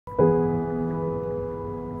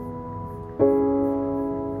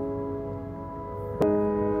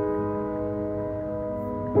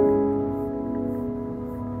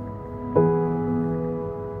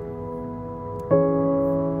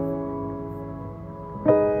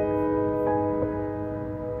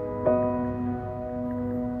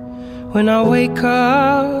When I wake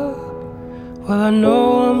up, well, I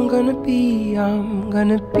know I'm gonna be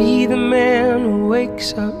the man who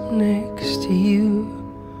wakes up next to you.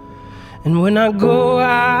 And when I go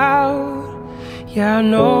out, yeah, I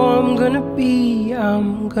know I'm gonna be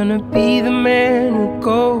the man who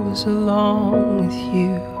goes along with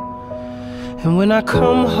you. And when I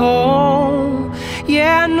come home,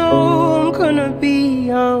 yeah, I know I'm gonna be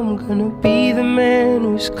the man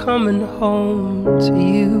who's coming home to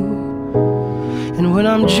you. And when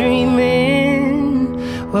I'm dreaming,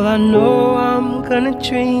 well, I know I'm gonna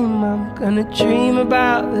dream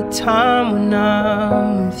about the time when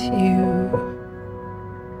I'm with you.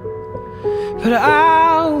 But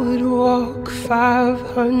I would walk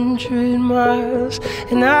 500 miles,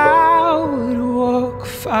 and I would walk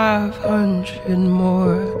 500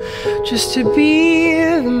 more, just to be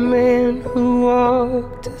the man who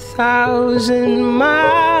walked 1,000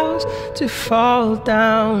 miles to fall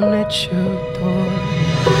down at your door.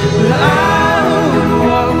 But I would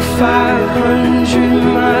walk 500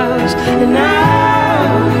 miles, and I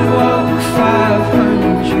would walk 500